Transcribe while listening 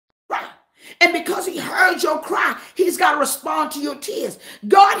And because he heard your cry, he's got to respond to your tears.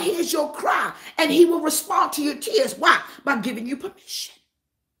 God hears your cry and he will respond to your tears. Why? By giving you permission.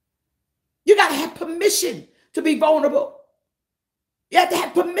 You got to have permission to be vulnerable. You have to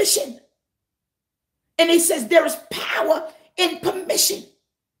have permission. And he says there is power in permission.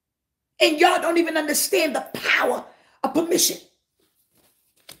 And y'all don't even understand the power of permission.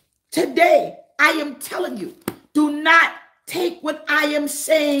 Today, I am telling you, do not take what I am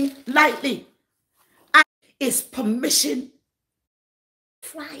saying lightly. It's permission.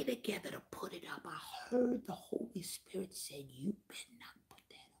 Try together to put it up. I heard the Holy Spirit say, you better not put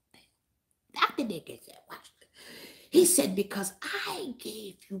that up there. After they get that, watch this. He said, because I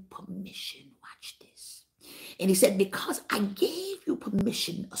gave you permission. Watch this. And he said, because I gave you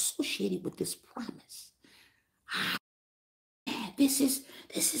permission associated with this promise. This is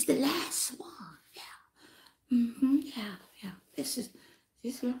the last one. Yeah. This is.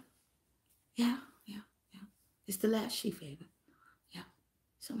 Yeah. It's the last she favor. Yeah.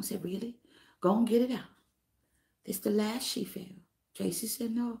 Someone said, really? Go and get it out. It's the last she favor. Tracy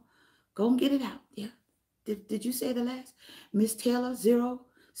said, no. Go and get it out. Yeah. Did you say the last? Miss Taylor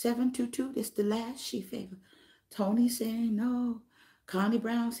 0722. It's the last she favor. Tony saying no. Connie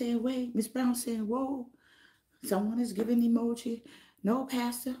Brown saying wait. Miss Brown saying whoa. Someone is giving emoji. No,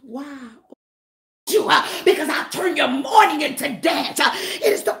 Pastor. Wow. Because I'll turn your mourning into dance.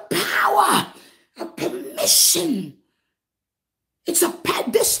 It is the power of permission.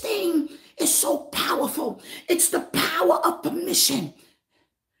 This thing is so powerful. It's the power of permission.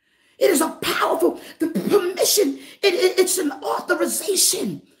 It is a powerful, the permission, it's an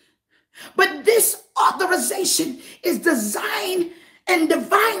authorization. But this authorization is designed and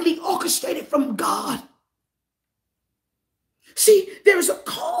divinely orchestrated from God. See, there is a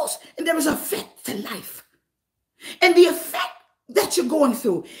cause and there is an effect to life. And the effect that you're going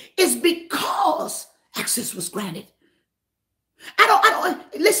through is because access was granted.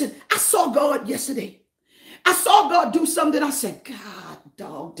 Listen, I saw God yesterday. I saw God do something. I said, God,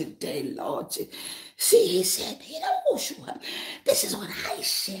 dog, today, Lord. See, he said, this is what I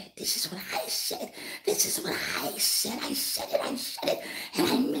said. This is what I said. This is what I said. I said it. And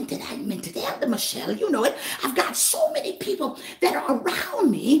I meant it. Elder Michelle, you know it. I've got so many people that are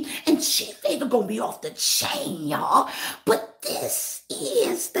around me, and she favor gonna be off the chain, y'all. But this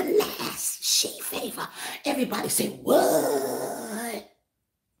is the last she favor. Everybody say, what?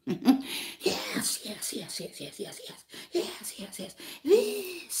 Yes.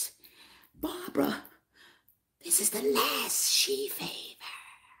 This, Barbara, this is the last she favor.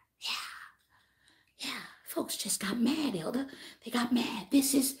 Yeah. Folks just got mad, Elder. They got mad.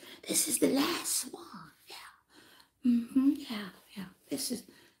 This is the last one. Yeah. This is.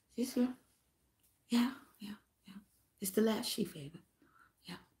 Yeah. It's the last she favor.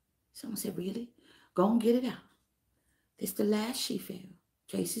 Yeah. Someone said, really? Go and get it out. It's the last she favor.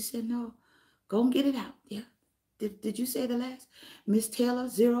 Tracy said, no. Go and get it out. Yeah. Did you say the last? Miss Taylor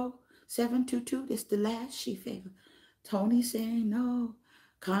 0722. It's the last she favor. Tony saying no.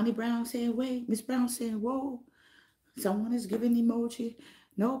 Connie Brown saying wait. Miss Brown saying whoa. Someone is giving emoji.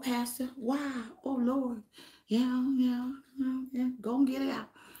 No, Pastor. Wow. Oh, Lord. Yeah. Go and get it out.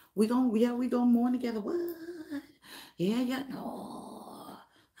 We gonna mourn together. What? Yeah. No.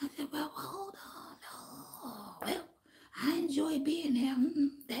 I said, well, hold on. No. Well, I enjoy being here.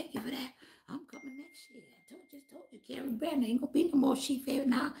 Thank you for that. I'm coming next year. I told you, Carrie Brandon ain't gonna be no more she favorite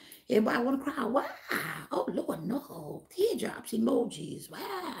now. Everybody wanna cry. Wow. Oh Lord, no. Teardrops, emojis. Wow.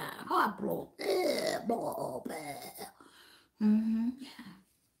 Heartbroken.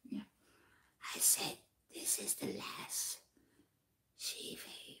 Yeah. I said, this is the last she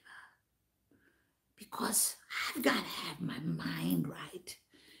favor. Because I've got to have my mind right.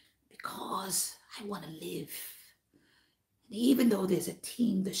 Because I want to live. And even though there's a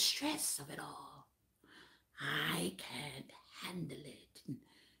team, the stress of it all, I can't handle it.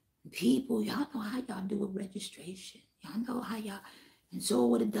 And people, y'all know how y'all do a registration. Y'all know how y'all, and so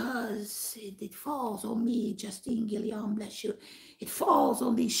what it does, it falls on me, Justine Gilliam, bless you. It falls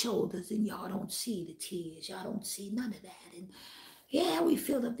on these shoulders, and y'all don't see the tears. Y'all don't see none of that. And yeah, we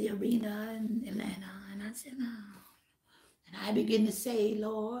filled up the arena in Atlanta, and I said, no. And I begin to say,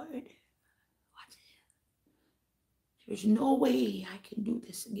 Lord, watch it. There's no way I can do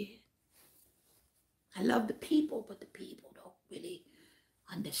this again. I love the people, but the people don't really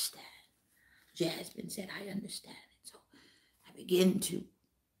understand. Jasmine said, I understand it. So I begin to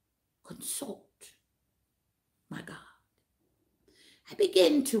consult my God. I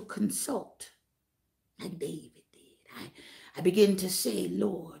begin to consult like David did. I begin to say,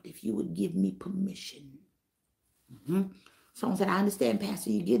 Lord, if you would give me permission Someone said, I understand, Pastor,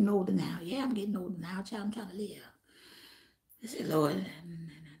 you're getting older now. Yeah, I'm getting older now, child. I'm trying to live. I said, Lord, and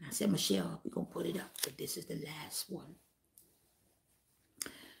I said, Michelle, we're going to put it up, but this is the last one.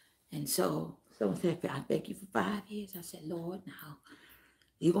 And so someone said, I thank you for 5 years. I said, Lord, now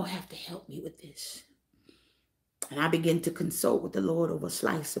you're going to have to help me with this. And I began to consult with the Lord over a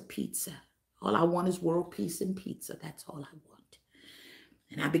slice of pizza. All I want is world peace and pizza. That's all I want.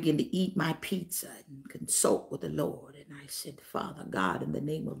 And I began to eat my pizza and consult with the Lord. And I said, Father God, in the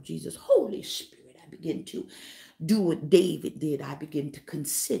name of Jesus, Holy Spirit, I began to do what David did. I began to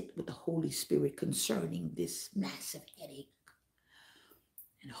consent with the Holy Spirit concerning this massive headache.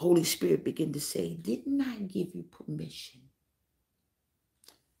 And the Holy Spirit began to say, didn't I give you permission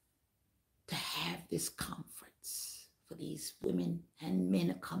to have this conference? For these women and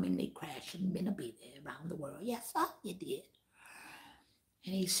men are coming, they crash, and men will be there around the world. Yes, sir, you did.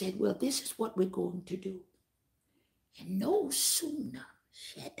 And he said, well, this is what we're going to do. And no sooner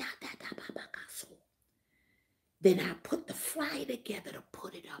than I put the flyer together to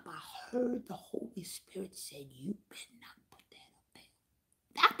put it up, I heard the Holy Spirit say, you better not put that up there.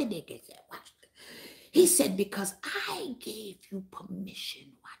 Dr. Dickens said, watch this. He said, because I gave you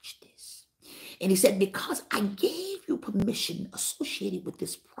permission, watch this. And he said, because I gave you permission associated with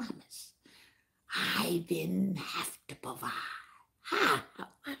this promise, I then have to provide.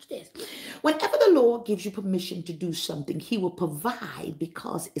 Watch this. Whenever the Lord gives you permission to do something, he will provide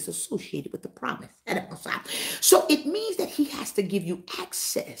because it's associated with the promise. So it means that he has to give you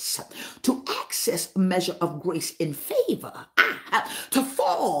access to access a measure of grace and favor to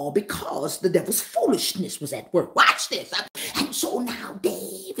fall because the devil's foolishness was at work. Watch this. And so now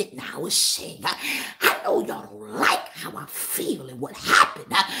David now is saying, I know y'all don't like how I feel and what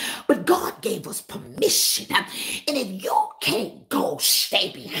happened, but God gave us permission. And if you can't go,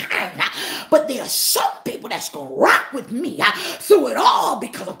 stay behind. But there are some people that's going to rock with me through it all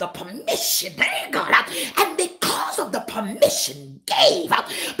because of the permission, God. And because of the permission gave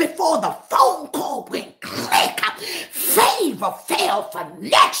before the phone call went click, favor fell for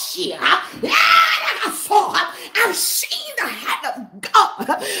next year. I've seen the hand of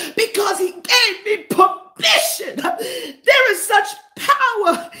God because he gave me permission. There is such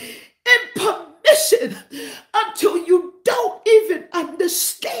power in permission until you don't even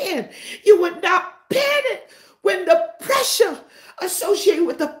understand. You will not panic when the pressure associated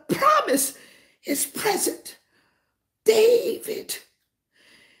with the promise is present. David,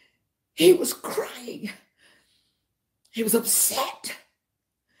 he was crying. He was upset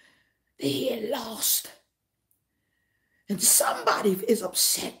that he had lost. And somebody is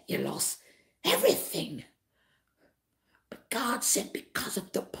upset you lost everything. But God said, because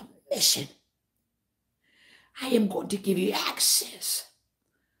of the permission, I am going to give you access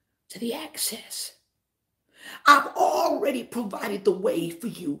to the access. I've already provided the way for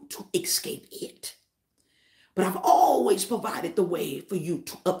you to escape it. But I've always provided the way for you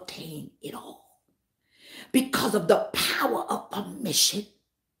to obtain it all. Because of the power of permission.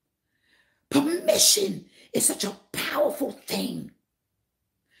 Permission is such a powerful thing.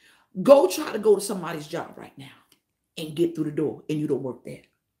 Go try to go to somebody's job right now and get through the door and you don't work there.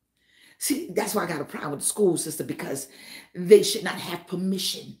 See, that's why I got a problem with the school system, because they should not have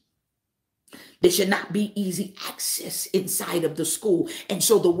permission. There should not be easy access inside of the school. And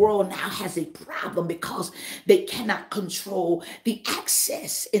so the world now has a problem because they cannot control the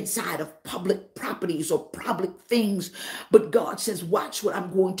access inside of public properties or public things. But God says, watch what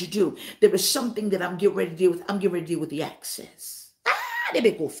I'm going to do. There is something that I'm getting ready to deal with. I'm getting ready to deal with the access.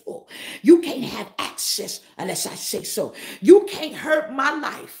 You can't have access unless I say so. You can't hurt my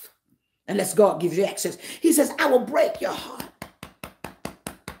life unless God gives you access. He says, I will break your heart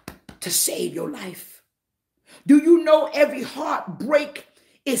to save your life. Do you know every heartbreak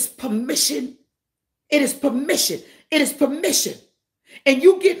is permission? It is permission. It is permission. And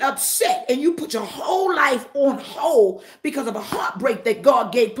you get upset and you put your whole life on hold because of a heartbreak that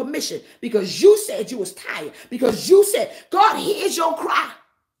God gave permission, because you said you was tired, because you said, God hears your cry.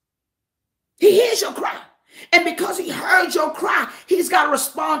 He hears your cry. And because he heard your cry, he's got to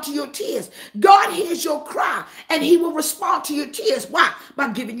respond to your tears. God hears your cry and he will respond to your tears. Why? By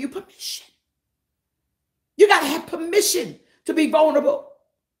giving you permission. You got to have permission to be vulnerable.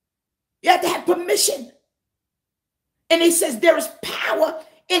 You have to have permission. And he says there is power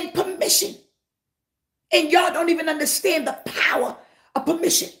in permission. And y'all don't even understand the power of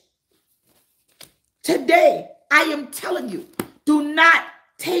permission. Today, I am telling you, do not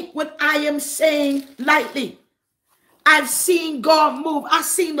take what I am saying lightly. I've seen God move. I've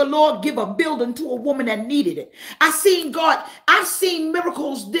seen the Lord give a building to a woman that needed it. I've seen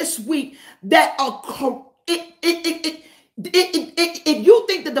miracles this week that are If you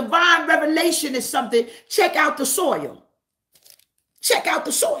think the divine revelation is something, check out the soil. Check out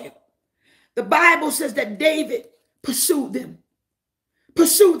the soil. The Bible says that David pursued them.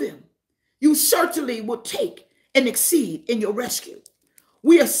 Pursue them. You certainly will take and exceed in your rescue.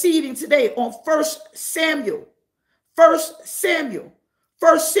 We are seeding today on 1 Samuel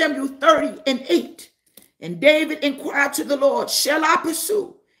 30 and 8. And David inquired to the Lord, shall I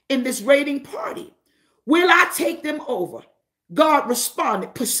pursue in this raiding party? Will I take them over? God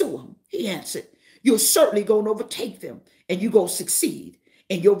responded, pursue them. He answered, you're certainly going to overtake them and you're going to succeed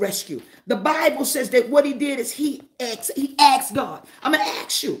in your rescue. The Bible says that what he did is he asked God, I'm going to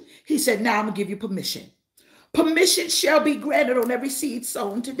ask you. He said, now I'm going to give you permission. Permission shall be granted on every seed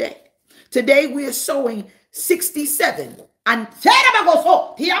sown today. Today we are sowing 67. And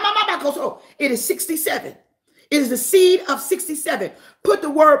it is 67. It is the seed of 67. Put the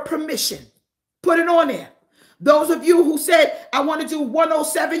word permission. Put it on there. Those of you who said, I want to do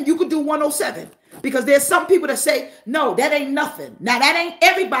 107, you could do 107. Because there's some people that say, no, that ain't nothing. Now, that ain't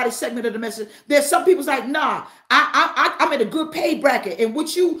everybody's segment of the message. There's some people's like, nah, I'm in a good pay bracket. And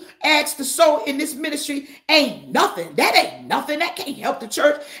what you asked to sow in this ministry ain't nothing. That ain't nothing. That can't help the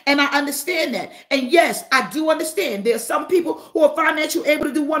church. And I understand that. And yes, I do understand. There's some people who are financially able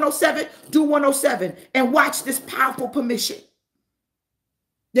to do 107, do 107. And watch this powerful permission.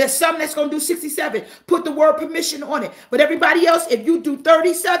 There's some that's going to do 67. Put the word permission on it. But everybody else, if you do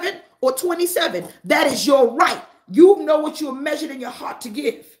 37 or 27, that is your right. You know what you're measured in your heart to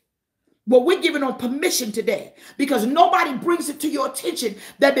give. Well, we're giving on permission today because nobody brings it to your attention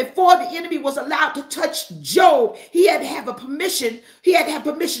that before the enemy was allowed to touch Job, he had to have a permission. He had to have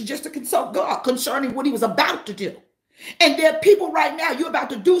permission just to consult God concerning what he was about to do. And there are people right now, you're about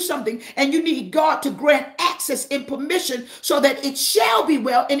to do something and you need God to grant access and permission so that it shall be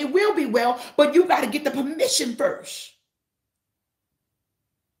well and it will be well, but you got to get the permission first.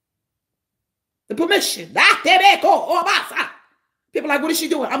 The permission. People are like, what is she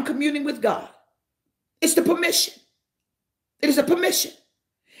doing? I'm communing with God. It's the permission. It is a permission.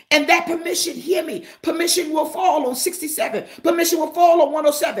 And that permission, hear me, permission will fall on 67. Permission will fall on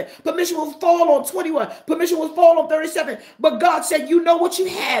 107. Permission will fall on 21. Permission will fall on 37. But God said, you know what you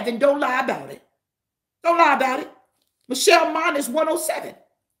have and don't lie about it. Don't lie about it. Michelle, mine is 107.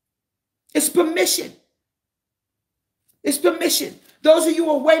 It's permission. It's permission. Those of you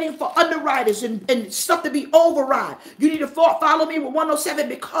who are waiting for underwriters and stuff to be override, you need to follow me with 107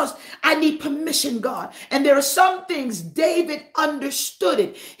 because I need permission, God. And there are some things David understood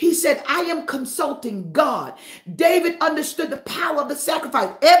it. He said, I am consulting God. David understood the power of the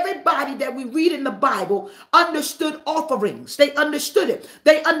sacrifice. Everybody that we read in the Bible understood offerings. They understood it.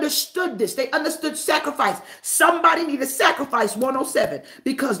 They understood this. They understood sacrifice. Somebody need to sacrifice 107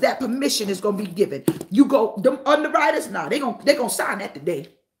 because that permission is going to be given. You go, them underwriters, nah, they're going to sign that today.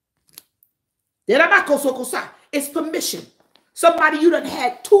 It's permission. Somebody you done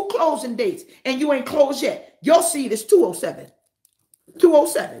had 2 closing dates and you ain't closed yet. Your seed is 207.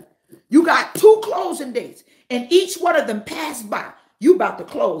 207. You got 2 closing dates and each one of them passed by. You about to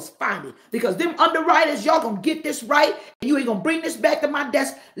close finally because them underwriters, y'all gonna get this right and you ain't gonna bring this back to my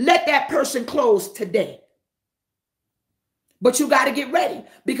desk. Let that person close today. But you got to get ready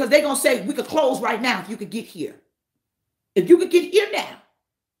because they're gonna say we could close right now if you could get here. If you could get here now.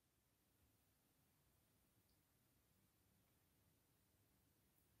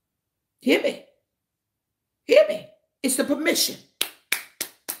 Hear me. Hear me. It's the permission.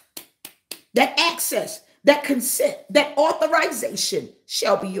 That access, that consent, that authorization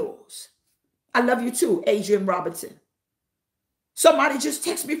shall be yours. I love you too, Adrian Robertson. Somebody just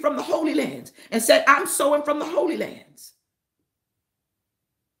texted me from the Holy Lands and said, I'm sowing from the Holy Lands.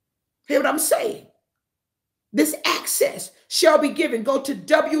 Hear what I'm saying? This access shall be given. Go to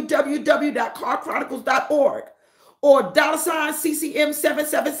www.carchronicles.org or $CCM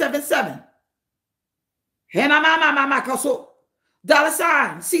 7777.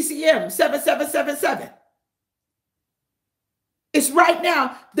 $CCM 7777. It's right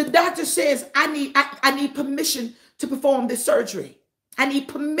now. The doctor says, I need permission to perform this surgery. I need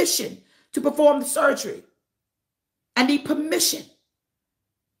permission to perform the surgery. I need permission.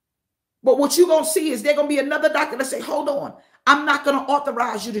 But what you're going to see is there's going to be another doctor that say, hold on, I'm not going to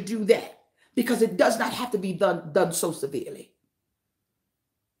authorize you to do that because it does not have to be done so severely.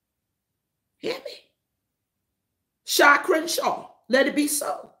 Hear me? Shy Crenshaw, let it be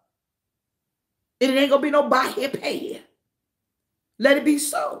so. And it ain't going to be no buy here, pay here. Let it be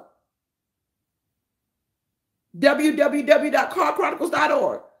so.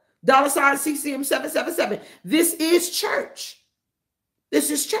 www.carchronicles.org, $CCM 777. This is church.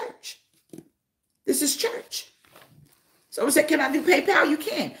 This is church. This is church. Someone said, can I do PayPal? You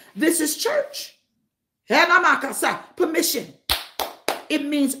can. This is church. Permission. It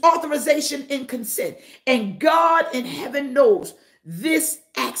means authorization and consent. And God in heaven knows this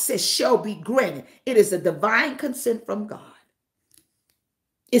access shall be granted. It is a divine consent from God.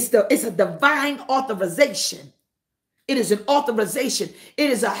 It's a divine authorization. It is an authorization. It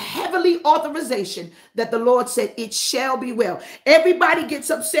is a heavenly authorization that the Lord said, it shall be well. Everybody gets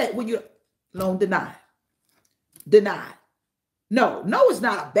upset when you're loan denied. Denied. No is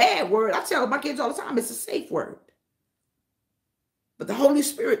not a bad word. I tell my kids all the time, it's a safe word. But the Holy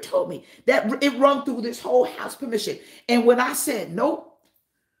Spirit told me that it rung through this whole house, permission. And when I said, nope,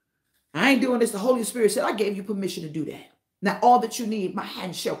 I ain't doing this, the Holy Spirit said, I gave you permission to do that. Now, all that you need, my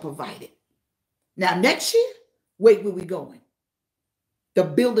hand shall provide it. Now, next year, wait where we're going. The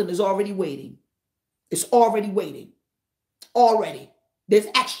building is already waiting. It's already waiting. Already. There's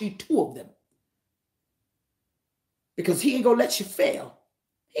actually 2 of them. Because he ain't going to let you fail.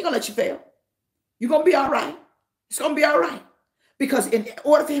 He ain't going to let you fail. You're going to be all right. It's going to be all right. Because in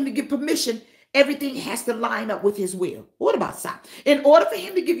order for him to give permission, everything has to line up with his will. What about that? In order for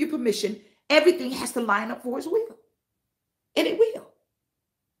him to give you permission, everything has to line up for his will. And it will.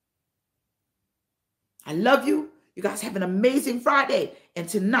 I love you. You guys have an amazing Friday. And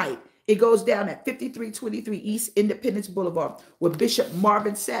tonight, it goes down at 5323 East Independence Boulevard, where Bishop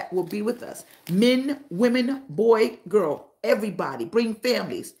Marvin Sapp will be with us. Men, women, boy, girl, everybody. Bring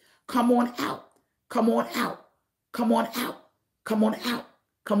families. Come on out. Come on out. Come on out. Come on out.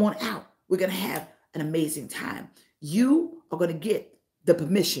 Come on out. We're going to have an amazing time. You are going to get the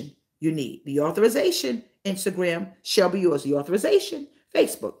permission you need. The authorization, Instagram, shall be yours. The authorization,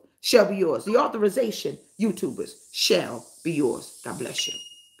 Facebook, shall be yours. The authorization, YouTubers, shall be yours. God bless you.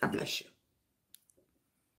 God bless you.